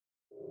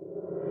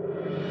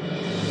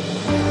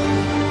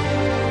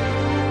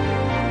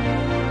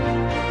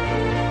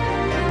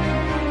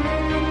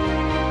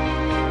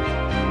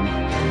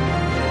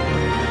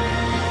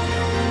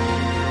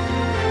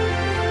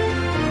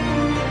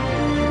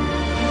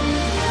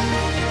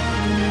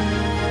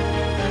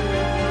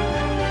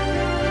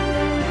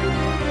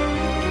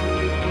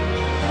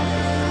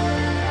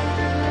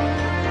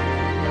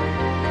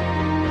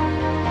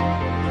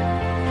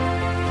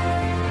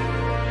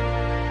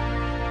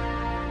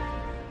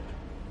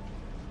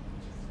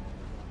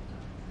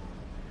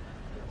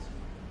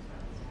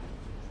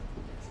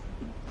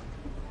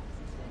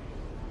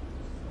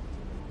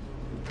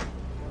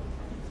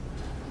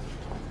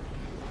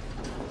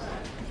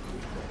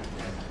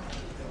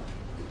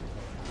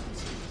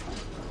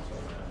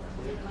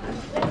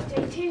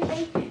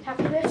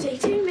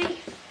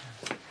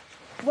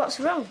What's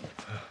wrong?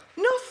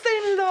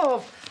 Nothing,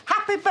 love.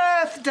 Happy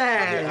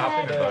birthday.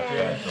 Happy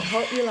birthday. I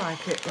hope you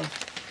like it,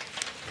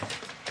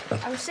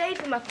 love. I'm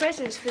saving my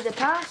presents for the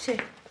party.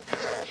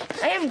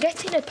 I am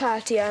getting a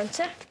party, aren't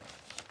I?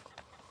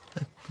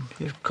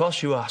 Of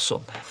course you are,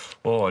 son.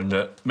 Oh,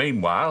 and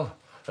meanwhile,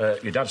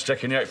 your dad's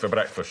taking you out for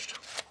breakfast.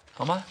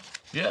 Am I?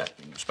 Yeah,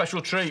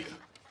 special treat.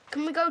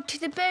 Can we go to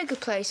the burger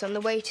place on the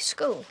way to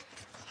school?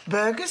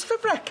 Burgers for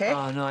brekkie?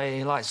 Oh, no,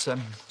 he likes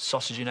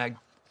sausage and egg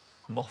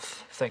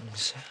muff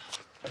things.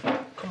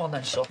 Come on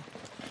then, son.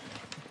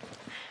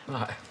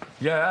 Right.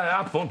 Yeah,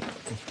 have fun.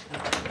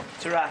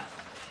 Ta-ra.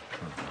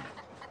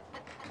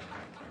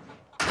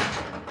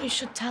 You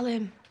should tell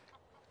him.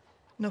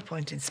 No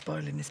point in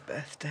spoiling his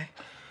birthday.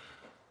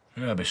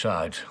 Yeah,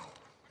 besides.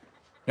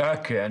 Yeah,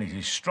 Ken,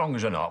 he's strong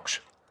as an ox.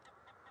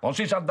 Once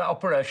he's had that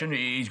operation,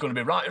 he's going to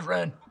be right as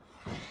rain.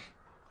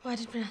 Where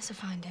did Vanessa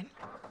find him?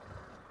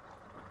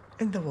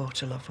 In the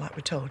water, love, like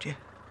we told you.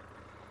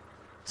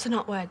 So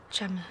not where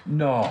Gemma...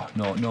 No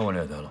one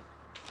here, though.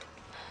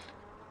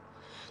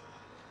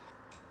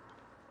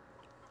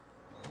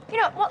 You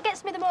know, what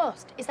gets me the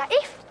most is that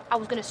if I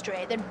was going to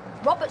stray, then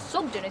Robert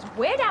Sugden is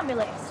way down my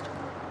list.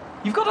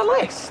 You've got a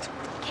list?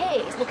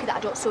 Kate is lucky that I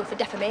don't sue her for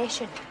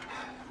defamation.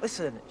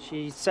 Listen,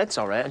 she said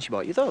sorry and she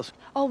bought you those.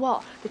 Oh,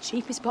 what? The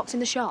cheapest box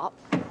in the shop?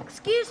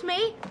 Excuse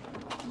me?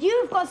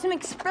 You've got some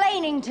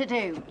explaining to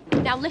do.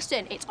 Now,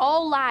 listen, it's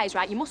all lies,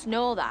 right? You must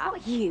know that.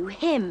 Not you,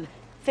 him,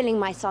 filling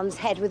my son's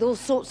head with all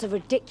sorts of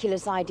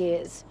ridiculous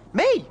ideas.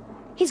 Me?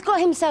 He's got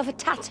himself a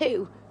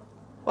tattoo.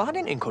 Well, I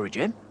didn't encourage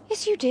him.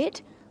 Yes, you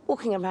did.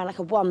 Walking around like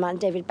a one-man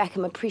David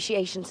Beckham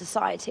Appreciation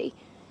Society.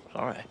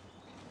 Sorry.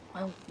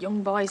 Well,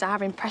 young boys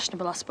are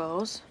impressionable, I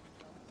suppose.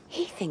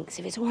 He thinks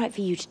if it's all right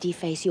for you to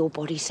deface your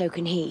body, so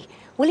can he.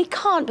 Well, he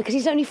can't because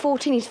he's only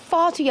 14. He's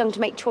far too young to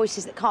make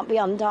choices that can't be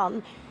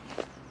undone.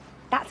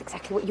 That's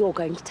exactly what you're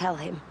going to tell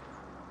him.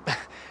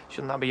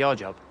 Shouldn't that be your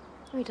job?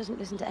 Oh, he doesn't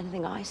listen to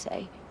anything I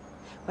say.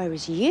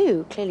 Whereas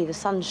you, clearly the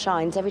sun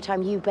shines every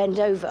time you bend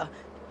over.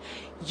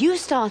 You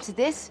started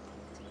this,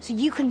 so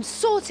you can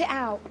sort it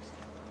out.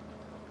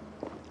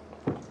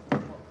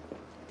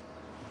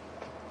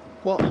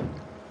 What?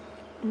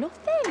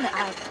 Nothing.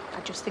 I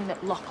just think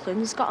that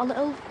Lachlan's got a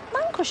little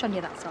man crush on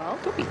you, that's all.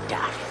 Don't be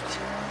daft.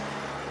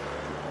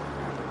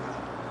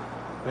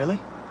 Really?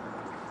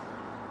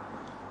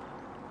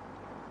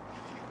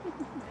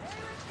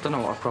 Don't know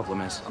what our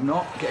problem is. I'm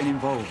not getting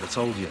involved, I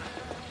told you.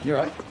 You're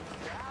right.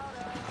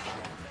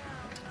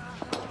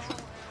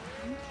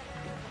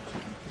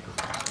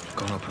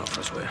 Go and open up for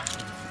us, will you?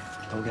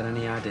 Don't get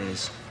any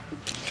ideas.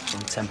 It's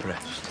only temporary.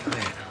 Just do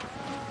it.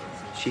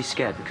 She's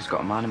scared because I've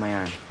got a man in my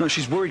arm. No,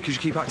 she's worried because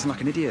you keep acting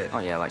like an idiot. Oh,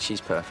 yeah, like she's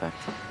perfect.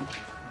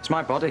 It's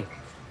my body.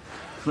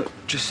 Look,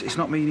 it's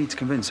not me you need to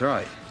convince, all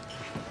right?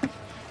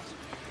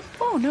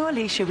 Oh, no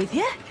Alicia with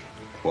you?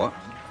 What?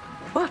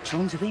 What's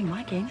wrong with him,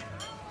 my king?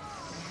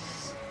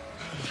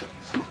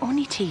 I'm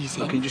only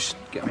teasing. Look, can you just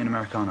get me an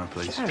Americano,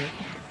 please? Sorry,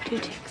 2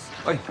 ticks.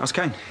 Oi, how's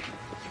Kane?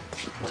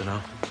 I don't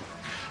know.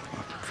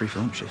 Free for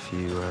lunch if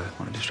you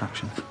want a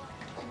distraction.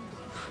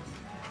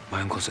 My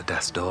uncle's at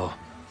death's door.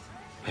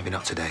 Maybe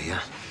not today,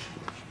 yeah?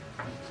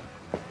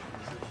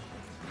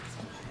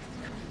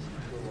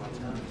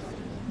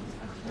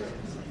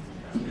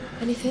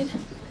 Anything?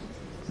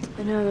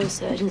 The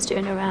neurosurgeon's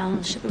doing a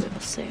round. She'll be with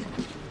us soon.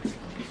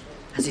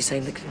 Has he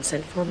signed the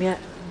consent form yet?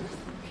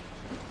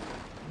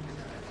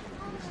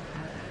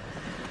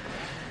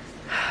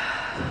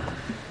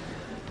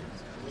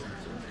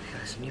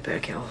 Listen, you better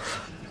get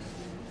off.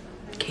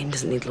 Kane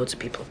doesn't need loads of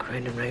people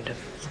crowding around him.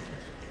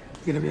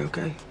 You gonna be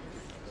okay?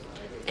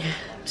 Yeah,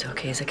 as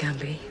okay as I can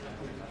be.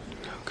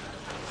 Okay.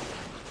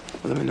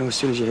 Well, let me know as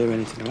soon as you hear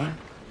anything, all right?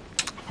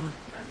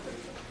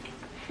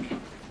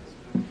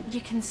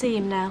 You can see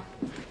him now.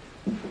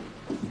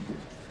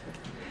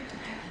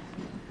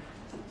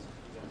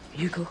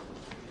 Hugo.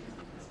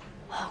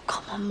 Oh,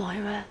 come on,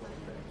 Moira.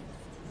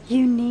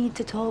 You need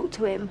to talk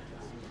to him.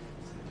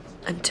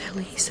 Until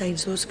he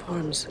signs those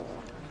forms,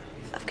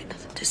 I've got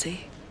nothing to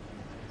say.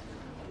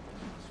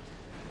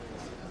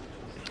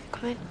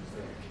 Come in.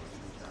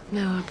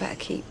 No, I better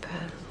keep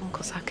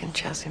Uncle Zach and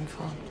Chaz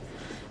informed.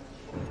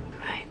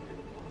 Right.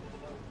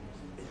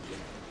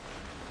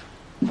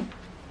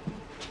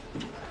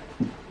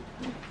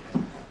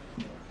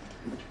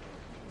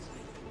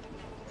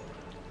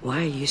 Why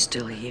are you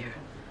still here?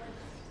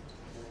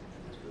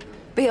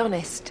 Be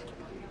honest.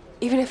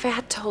 Even if I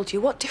had told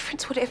you, what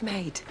difference would it have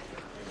made?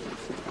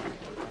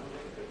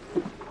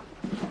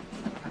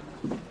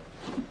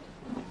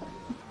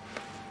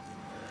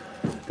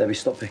 Debbie,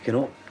 stop picking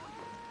up.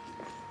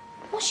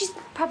 Well, she's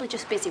probably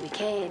just busy with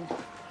Kane.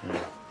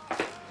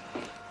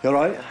 You all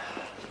right?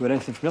 You had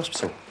anything from the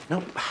hospital?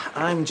 Nope,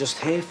 I'm just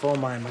here for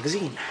my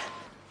magazine.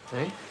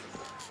 Hey?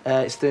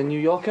 It's the New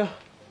Yorker.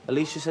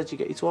 Alicia said she'd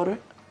get you to order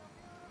it.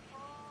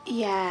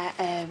 Yeah,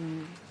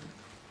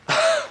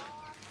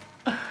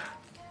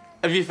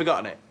 Have you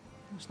forgotten it?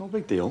 It's no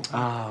big deal.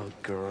 Oh,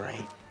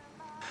 great.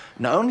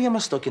 Not only am I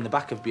stuck in the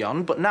back of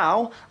Beyond, but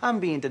now I'm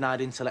being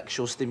denied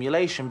intellectual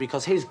stimulation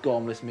because his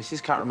gormless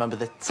missus can't remember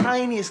the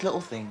tiniest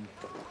little thing.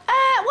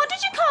 What did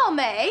you call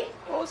me?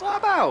 What was that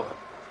about?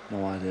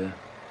 No idea.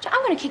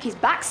 I'm gonna kick his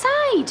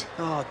backside.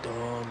 Oh,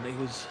 don't. He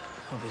was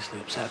obviously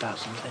upset about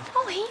something.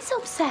 Oh, he's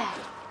upset.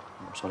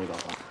 I'm sorry about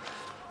that.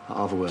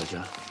 I'll have a word,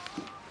 yeah?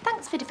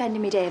 Thanks for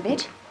defending me,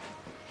 David.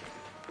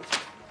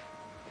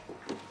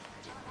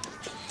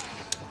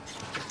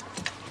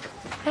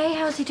 Hey,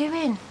 how's he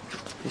doing?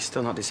 He's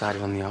still not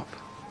decided on the op.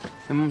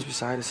 My mum's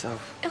beside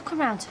herself. He'll come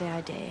round to the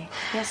idea.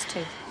 He has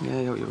to.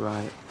 Yeah, you're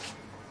right.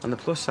 On the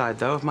plus side,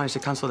 though, I've managed to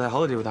cancel their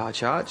holiday without a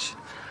charge.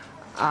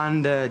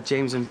 And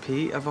James and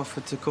Pete have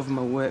offered to cover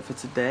my work for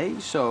today,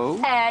 so...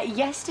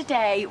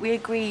 Yesterday, we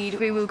agreed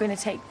we were going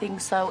to take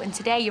things slow, and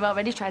today you're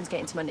already trying to get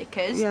into my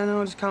knickers. Yeah,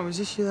 no, I just can't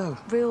resist you, though.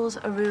 Rules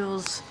are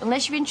rules.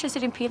 Unless you're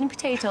interested in peeling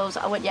potatoes,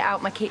 I want you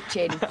out my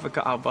kitchen. I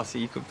forgot how bossy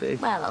you could be.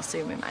 Well, I'll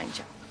soon remind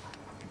you.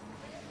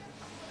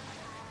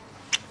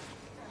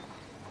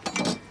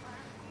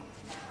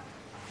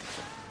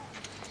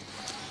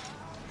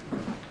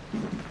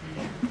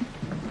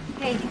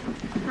 Hey,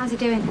 how's he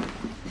doing?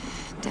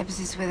 Debs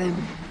is with him.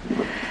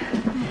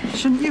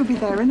 Shouldn't you be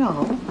there and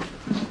all?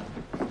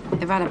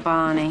 They've had a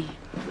Barney.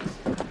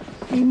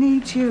 He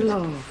needs you,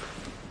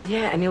 love.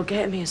 Yeah, and he'll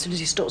get me as soon as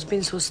he stops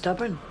being so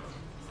stubborn.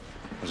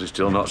 Has he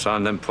still not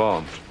signed them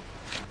forms?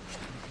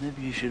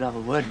 Maybe you should have a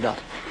word, Dad.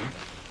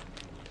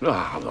 No,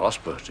 I'm the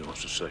last person who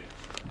wants to see.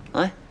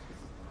 Eh?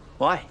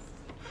 Why?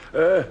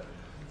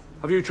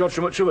 Have you tried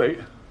so much to eat?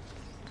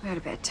 We had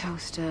a bit of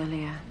toast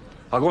earlier.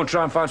 I'll go and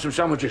try and find some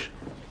sandwiches.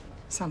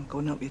 Sam, go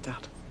and help your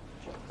dad.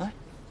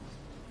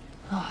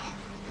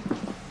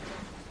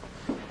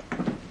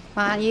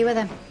 Why aren't you with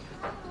him?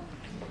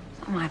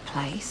 Not my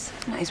place.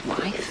 Not his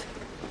wife.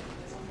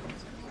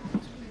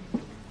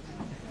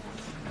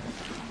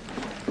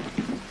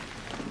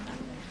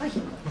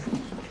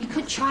 You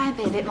could try and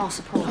be a bit more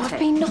supportive. I've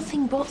been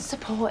nothing but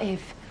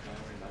supportive.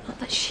 Not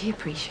that she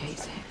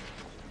appreciates it.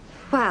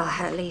 Well,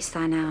 at least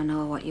I now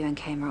know what you and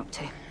Kame are up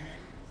to.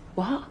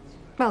 What?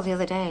 Well, the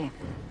other day,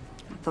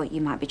 I thought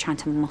you might be trying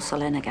to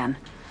muscle in again.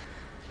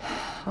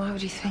 Why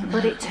would you think that?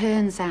 But it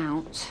turns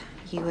out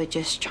you were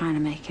just trying to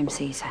make him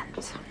see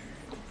sense.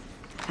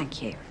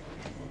 Thank you.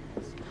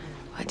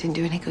 Well, it didn't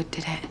do any good,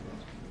 did it?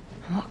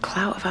 And what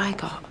clout have I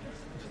got?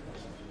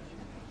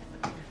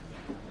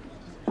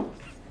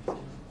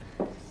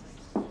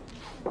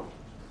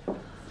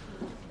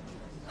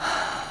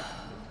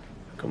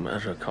 Come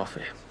measure a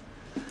coffee.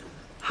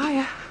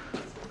 Hiya.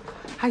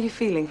 How you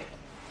feeling?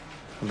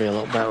 I'll be a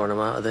lot better when I'm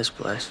out of this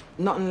place.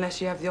 Not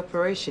unless you have the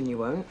operation, you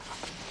won't.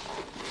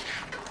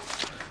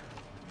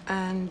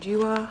 And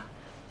you are?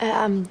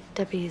 I'm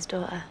Debbie's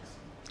daughter.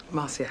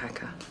 Marcia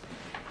Hacker.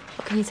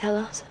 What can you tell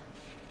us?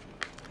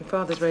 Your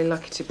father's very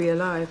lucky to be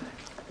alive.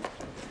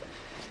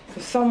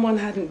 If someone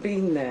hadn't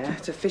been there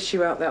to fish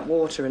you out that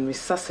water and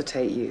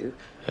resuscitate you...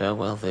 Yeah,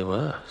 well, they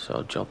were,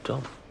 so job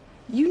done.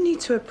 You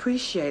need to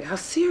appreciate how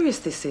serious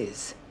this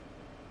is.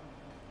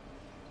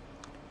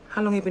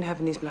 How long have you been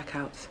having these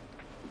blackouts?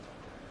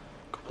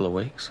 Couple of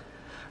weeks.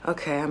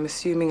 Okay, I'm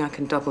assuming I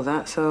can double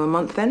that, so a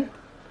month then?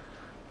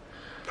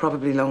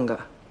 Probably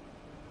longer.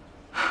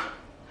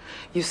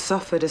 You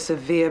suffered a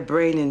severe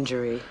brain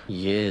injury.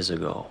 Years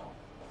ago.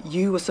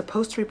 You were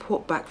supposed to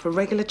report back for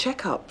regular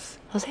checkups.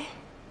 Was he?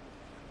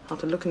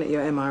 After looking at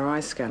your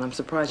MRI scan, I'm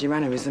surprised your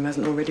aneurysm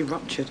hasn't already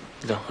ruptured.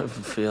 Don't even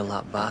feel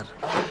that bad.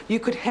 You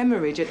could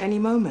hemorrhage at any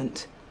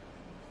moment.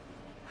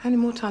 How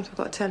many more times have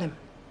I got to tell him?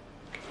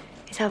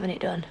 He's having it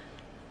done.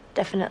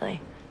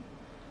 Definitely.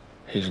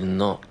 He's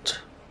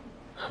not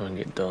having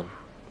it done.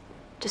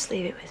 Just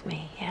leave it with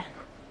me, yeah?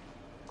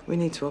 We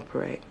need to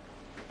operate.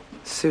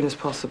 As soon as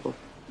possible.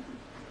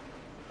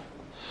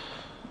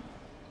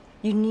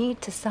 You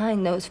need to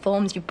sign those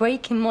forms. You're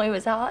breaking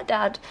Moira's heart,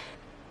 Dad.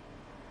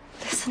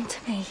 Listen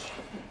to me.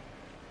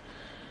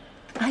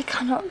 I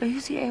cannot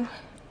lose you.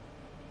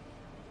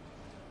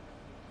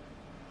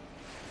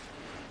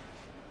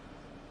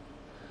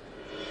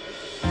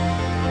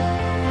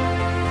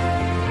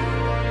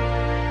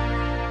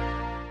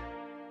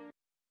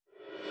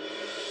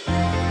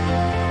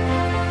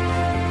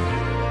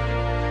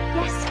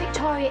 Yes,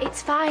 Victoria,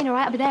 it's fine, all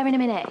right? I'll be there in a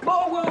minute.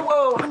 Whoa, whoa,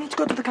 whoa! I need to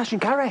go to the cash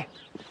and carry.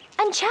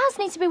 And Chaz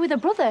needs to be with a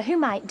brother who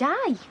might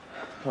die.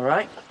 All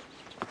right.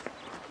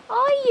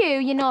 Are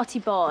you naughty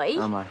boy?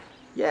 Am I?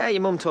 Yeah,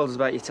 your mum told us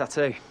about your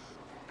tattoo.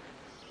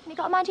 You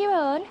got a mind of your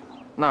own?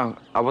 No,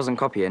 I wasn't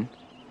copying.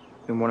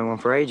 Been wanting one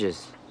for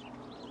ages.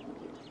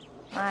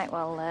 Right,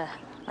 well,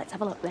 let's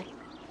have a look then.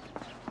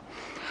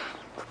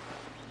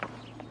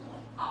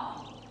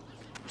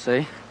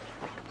 See?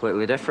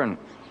 Completely different.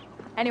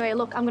 Anyway,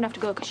 look, I'm gonna have to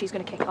go because she's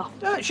gonna kick off.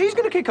 She's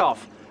gonna kick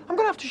off. I'm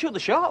gonna have to shut the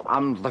shop.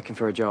 I'm looking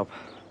for a job.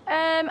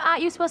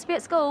 Aren't you supposed to be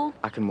at school?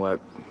 I can work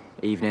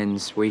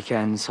evenings,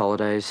 weekends,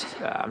 holidays.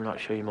 I'm not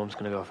sure your mum's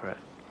gonna go for it.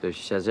 If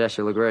she says yes,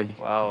 she'll agree.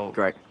 Well...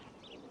 Great.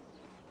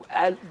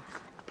 I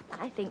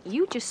think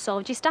you just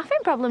solved your staffing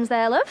problems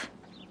there, love.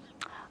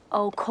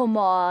 Oh, come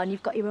on,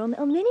 you've got your own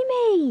little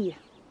mini-me.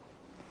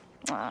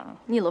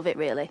 You love it,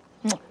 really.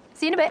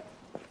 See you in a bit.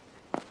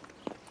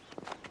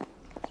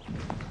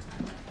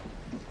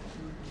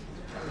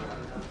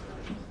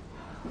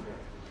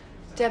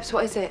 Debs,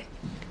 what is it?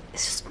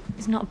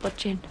 He's not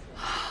budging.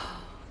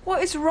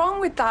 What is wrong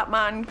with that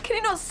man? Can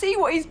he not see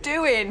what he's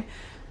doing?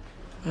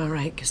 All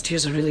right, because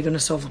tears are really going to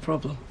solve the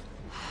problem.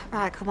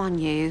 Right, come on,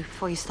 you,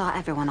 before you start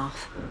everyone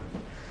off.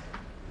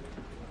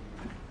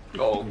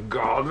 Oh,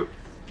 God.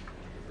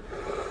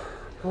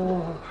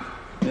 Oh.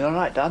 You all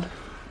right, Dad?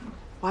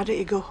 Why don't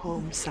you go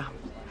home, Sam?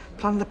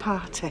 Plan the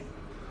party.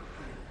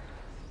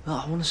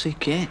 Oh, I want to see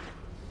Kate.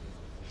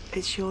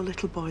 It's your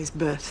little boy's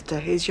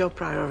birthday. He's your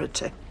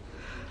priority.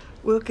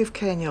 We'll give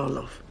Kane your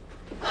love.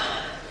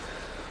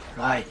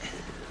 Right.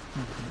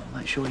 I'll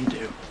make sure you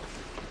do.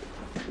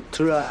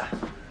 Ta-ra.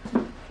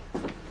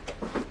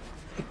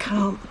 You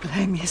can't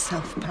blame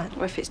yourself, Pat.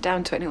 Well, if it's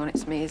down to anyone,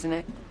 it's me, isn't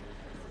it?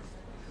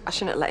 I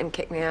shouldn't have let him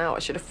kick me out. I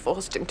should have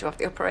forced him to have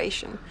the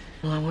operation.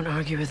 Well, I won't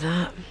argue with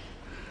that.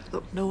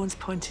 Look, no one's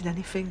pointing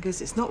any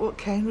fingers. It's not what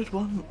Kane would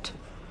want.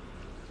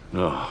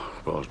 No, I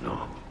suppose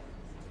not.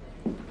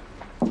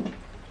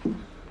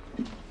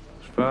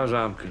 As far as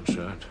I'm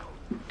concerned,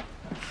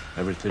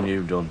 everything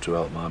you've done to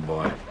help my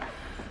boy,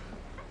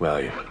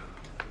 well, you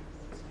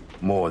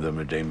more than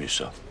redeem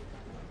yourself.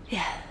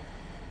 Yeah.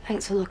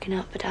 Thanks for looking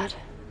out for Dad.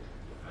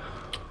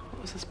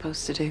 What was I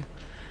supposed to do?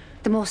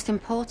 The most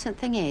important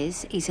thing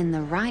is he's in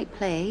the right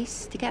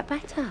place to get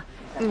better.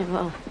 Yeah,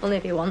 well, only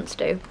if he wants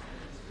to.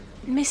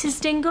 Mrs.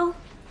 Dingle?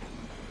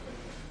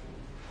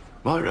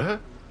 Myra,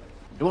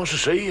 he wants to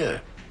see you.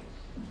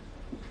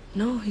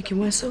 No, he can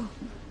whistle.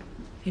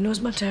 He knows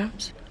my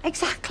terms.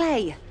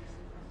 Exactly.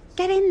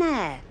 Get in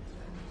there.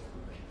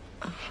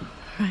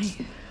 Right.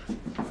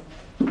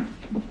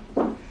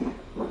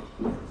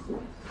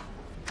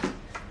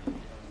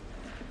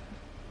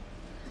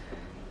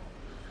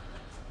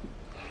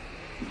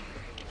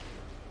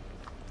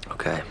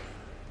 Okay.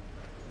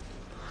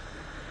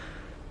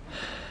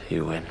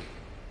 You win.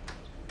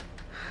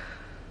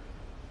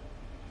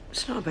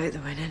 It's not about the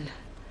winning.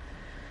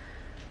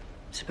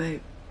 It's about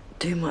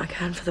doing what I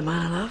can for the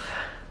man I love.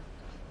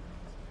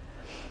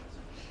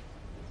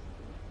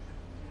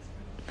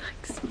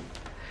 Thanks.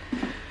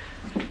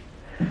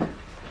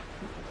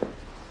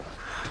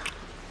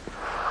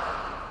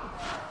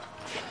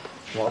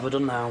 What have I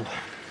done now?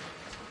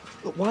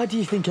 Why do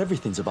you think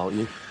everything's about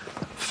you?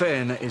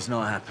 Finn is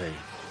not happy.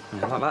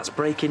 Yeah, that's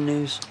breaking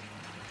news.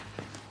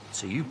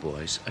 So you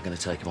boys are going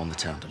to take him on the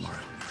town tomorrow.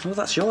 Well,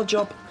 that's your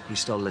job. He's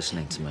still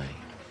listening to me.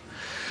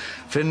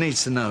 Finn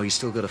needs to know he's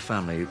still got a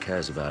family who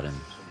cares about him.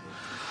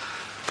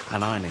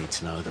 And I need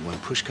to know that when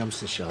push comes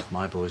to shove,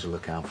 my boys will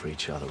look out for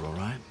each other, all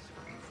right?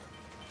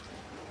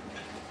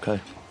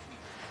 Okay.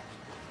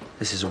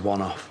 This is a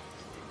one-off.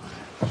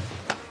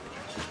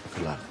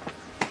 Good luck.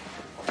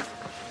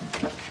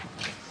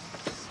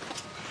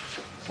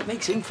 What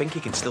makes him think he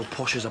can still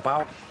push us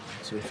about?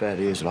 To be fair,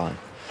 he is right.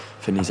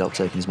 Finn needs help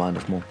taking his mind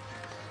off more.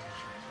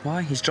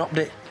 Why? He's dropped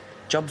it.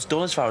 Job's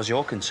done as far as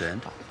you're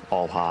concerned.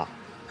 All heart.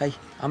 Hey,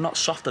 I'm not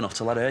soft enough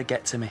to let her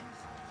get to me.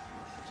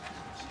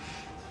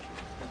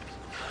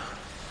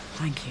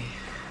 Thank you.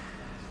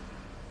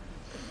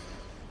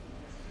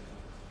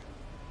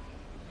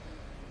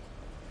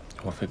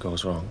 What if it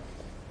goes wrong?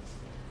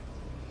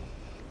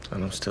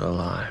 And I'm still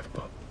alive,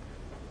 but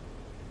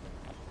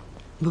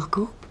We'll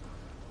go.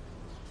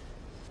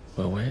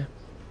 we'll wait.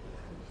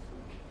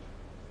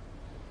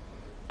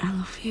 I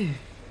love you.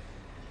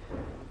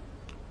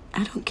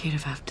 I don't care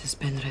if I have to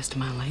spend the rest of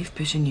my life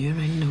pushing you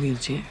around in a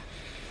wheelchair.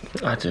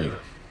 I do.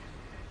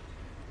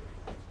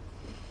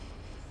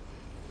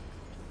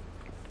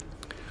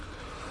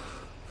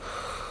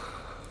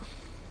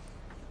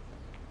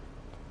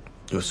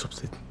 It was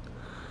something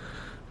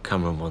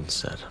Cameron once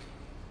said.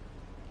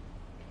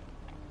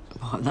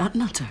 What, that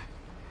nutter?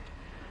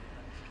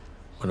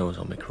 When I was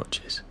on my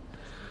crutches.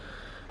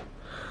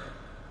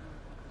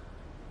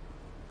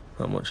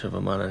 Not much of a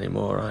man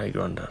anymore, are you,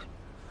 Grandad?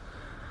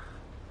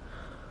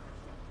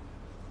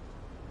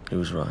 He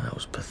was right, I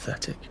was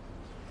pathetic.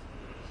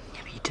 Yeah,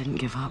 but you didn't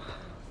give up.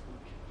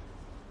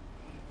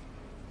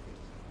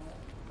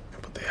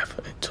 But the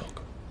effort it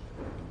took.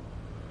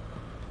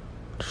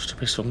 Just to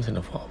be something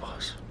of what I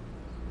was.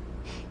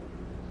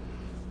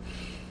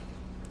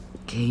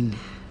 Kane,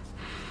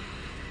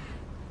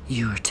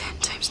 you are 10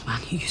 times the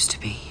man you used to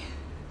be.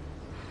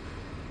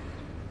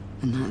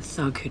 And that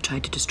thug who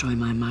tried to destroy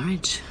my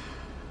marriage,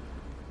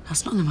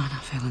 that's not the man I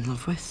fell in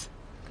love with.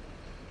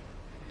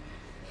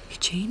 He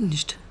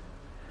changed.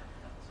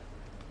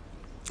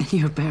 And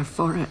you're better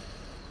for it.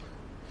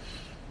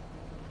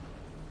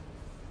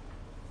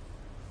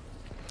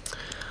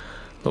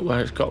 Look where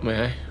it's got me,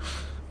 eh?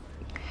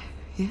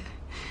 Yeah.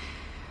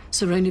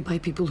 Surrounded by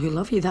people who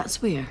love you,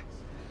 that's where.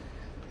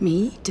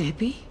 Me,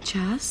 Debbie,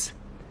 Chaz.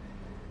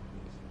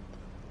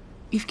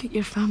 You've got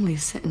your family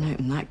sitting out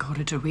in that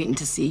corridor waiting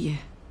to see you.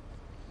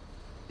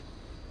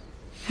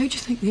 How do you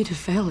think they'd have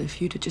felt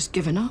if you'd have just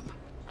given up?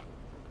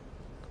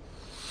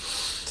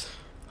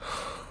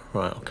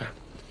 Right, okay.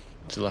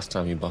 It's the last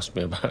time you bossed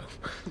me about.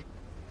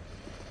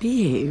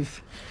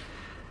 Behave.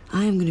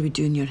 I am going to be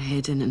doing your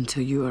head in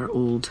until you are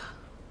old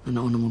and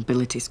on a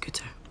mobility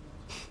scooter.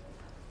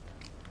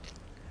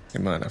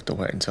 You might have to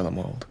wait until I'm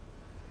old.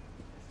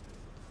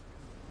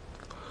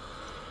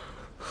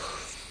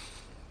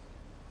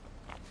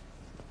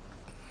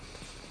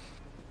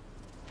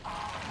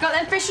 Got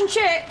them fish and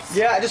chips?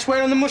 Yeah, I just wait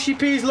on the mushy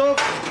peas, love.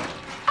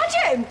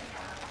 I do.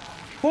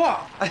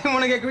 What? I didn't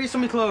want to get grease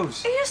on my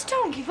clothes. You just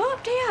don't give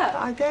up, do you?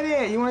 I get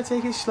it. You want to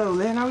take it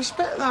slowly, and I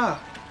respect that.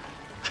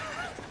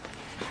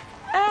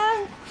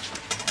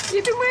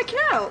 You've been working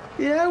out?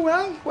 Yeah,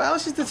 well, what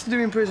else is there to do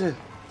in prison?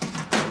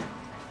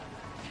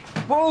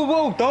 Whoa,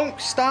 whoa, don't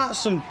start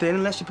something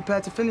unless you're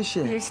prepared to finish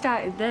it. You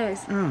started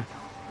this.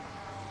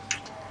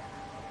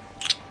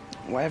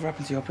 Whatever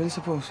happened to your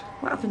principles?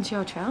 What happened to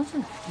your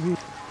trousers?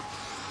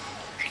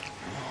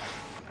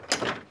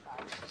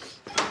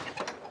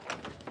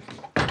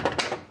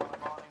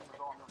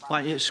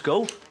 Weren't you at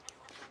school?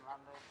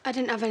 I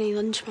didn't have any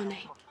lunch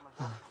money.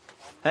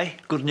 Hey,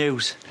 good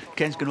news.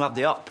 Ken's going to have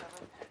the op.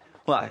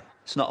 Well,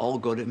 it's not all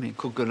good. I mean, it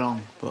could go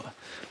wrong, but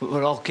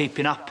we're all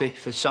keeping happy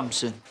for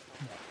Samson.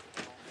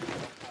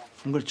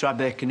 I'm going to try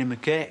baking him a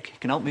cake. You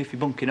can help me if you're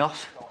bunking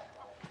off.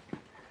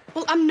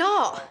 Well, I'm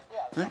not.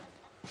 Eh?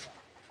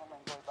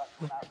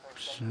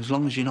 As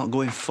long as you're not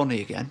going funny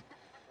again.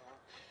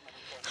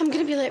 I'm going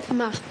to be late for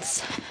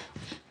maths.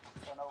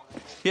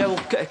 Yeah,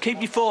 well, keep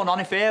your phone on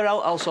if you hear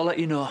out, else I'll let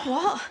you know.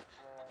 What?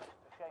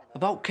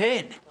 About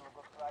Kane.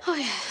 Oh,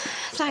 yeah.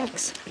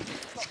 Thanks.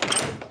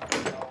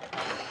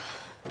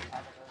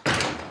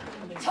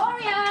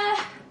 Victoria!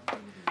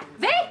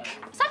 Vic!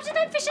 What's happened to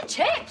them fish and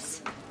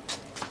chips?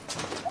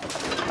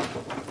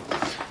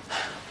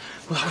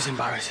 Well, that was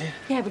embarrassing.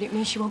 Yeah, but it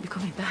means she won't be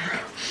coming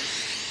back.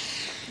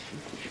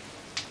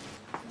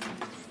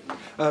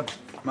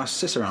 My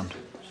sis around.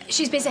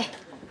 She's busy.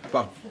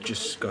 Well,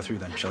 just go through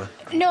them, shall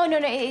I? No,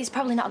 it's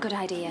probably not a good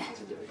idea.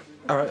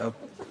 All right, I'll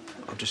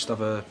just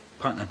have a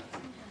pint then.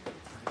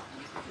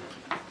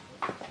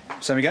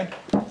 Same again?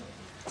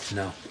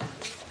 No.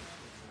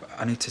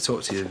 I need to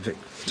talk to you. Vic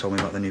told me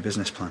about the new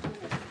business plan.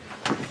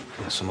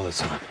 Yeah, some other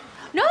time.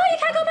 No, you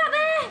can't go back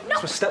there! No!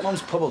 It's my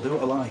stepmom's pub, I'll do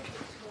what I like.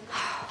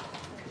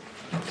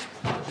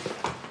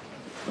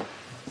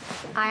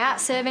 I ain't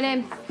serving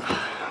him.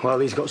 Well,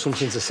 he's got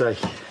something to say.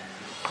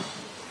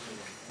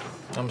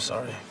 I'm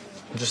sorry.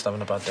 I'm just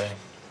having a bad day.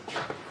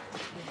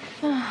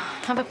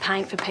 Have a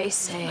pint for pity's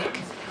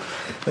sake.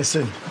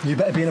 Listen, you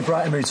better be in a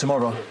brighter mood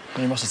tomorrow.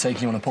 He must have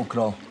taken you on a pub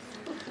crawl.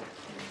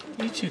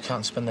 You two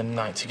can't spend the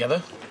night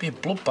together. It'd be a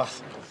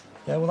bloodbath.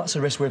 Yeah, well, that's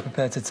a risk we're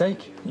prepared to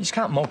take. You just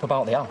can't mope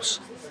about the house.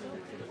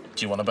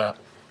 Do you want to bet?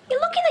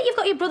 You're lucky that you've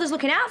got your brothers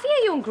looking out for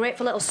you, you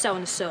ungrateful little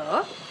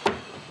so-and-so.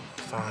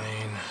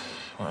 Fine.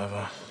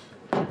 Whatever.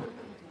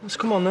 Let's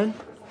come on, then.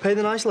 Pay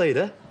the nice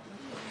lady.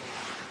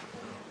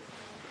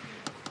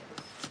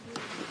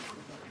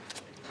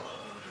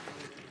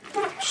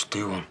 Just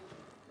do one.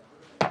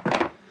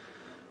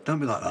 Don't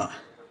be like that.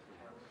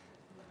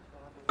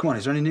 Come on,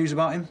 is there any news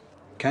about him,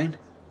 Kane?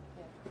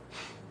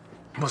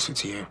 What's it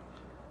to you?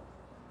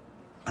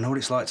 I know what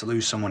it's like to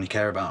lose someone you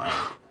care about.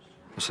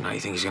 So now you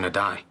think he's gonna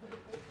die?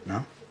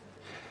 No.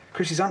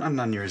 Chrissy's aunt had an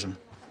aneurysm.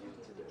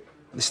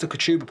 They stuck a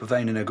tube up her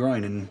vein in her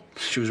groin and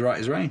she was right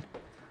as rain.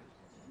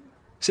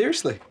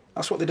 Seriously,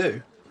 that's what they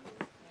do.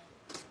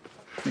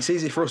 It's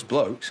easy for us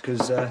blokes,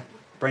 because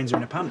brains are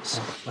in her pants.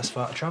 Less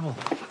far to travel.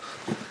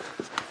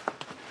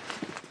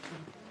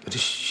 But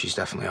she's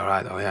definitely all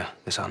right, though, yeah,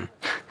 this aunt.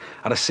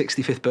 Had her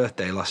 65th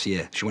birthday last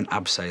year. She went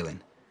abseiling.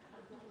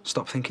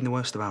 Stop thinking the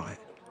worst about it.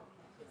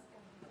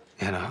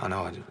 Yeah, no, I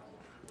know.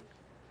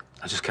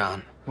 I just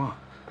can't. What?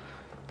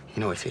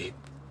 You know, if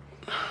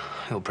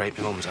he'll break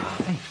my mum's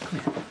heart. Hey, come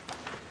here.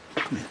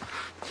 Come here.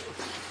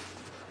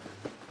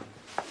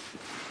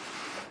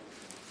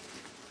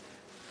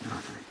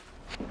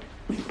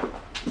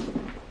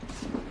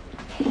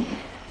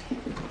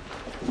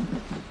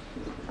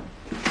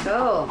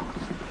 So,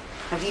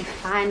 have you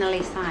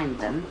finally signed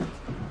them?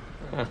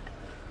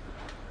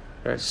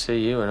 Great to see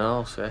you and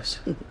all, sis.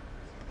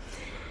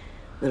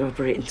 They're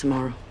operating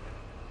tomorrow.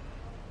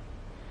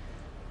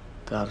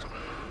 Dad,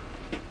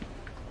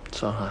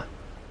 it's all right.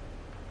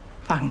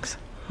 Thanks.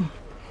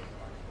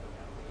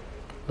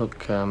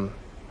 Look, you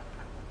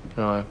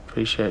know, I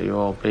appreciate you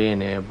all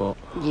being here, but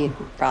You'd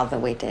rather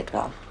we did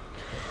one.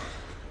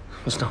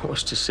 there's not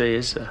much to see,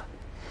 is there?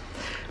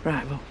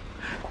 Right, well,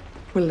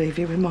 we'll leave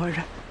you with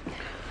Moira.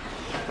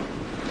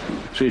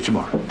 See you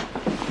tomorrow.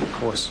 Of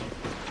course.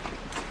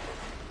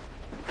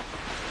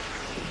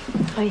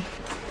 Oi.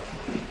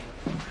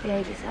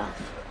 Behave yourself.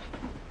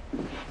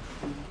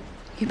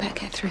 You better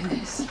get through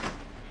this.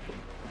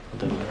 I'll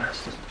do the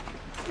rest.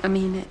 I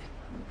mean it.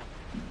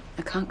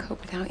 I can't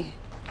cope without you.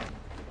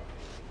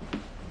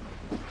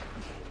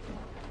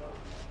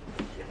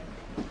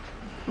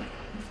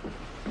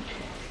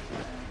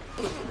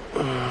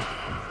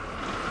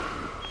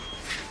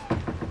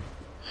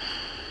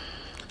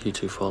 You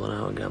two falling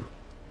out again?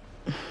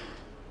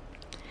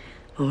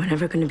 Oh, we're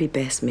never going to be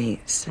best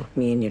mates,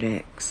 me and your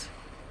ex.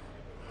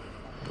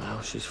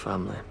 Well, she's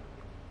family.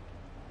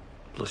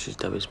 Plus, she's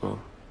Debbie's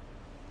mum.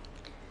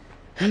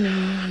 I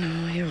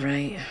know, you're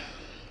right.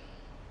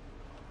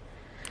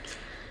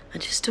 I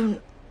just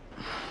don't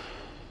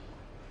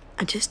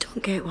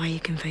get why you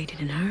confided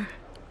in her.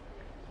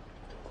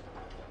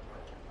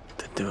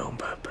 Didn't do it on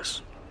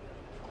purpose.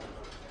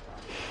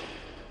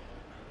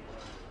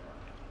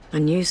 I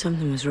knew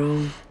something was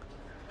wrong.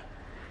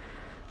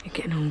 You're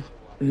getting all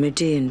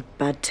moody and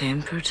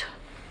bad-tempered.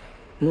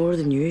 More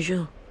than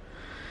usual.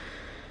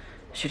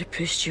 Should have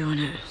pushed you on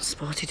it,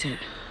 spotted it.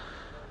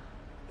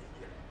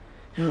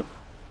 You know,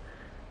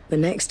 the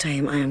next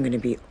time I am going to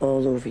be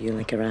all over you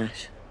like a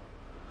rash.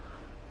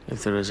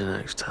 If there is a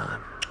next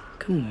time.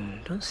 Come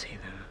on, don't say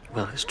that.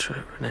 Well, it's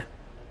true, isn't it?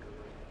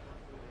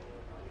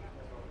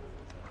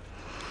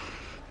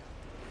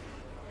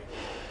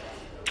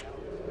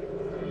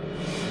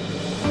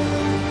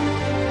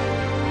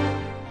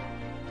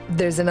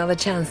 There's another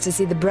chance to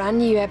see the brand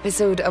new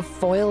episode of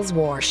Foyle's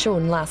War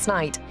shown last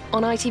night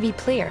on ITV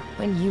Player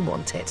when you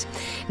want it.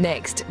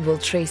 Next, will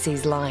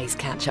Tracy's lies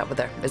catch up with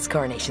her? It's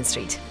Coronation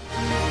Street.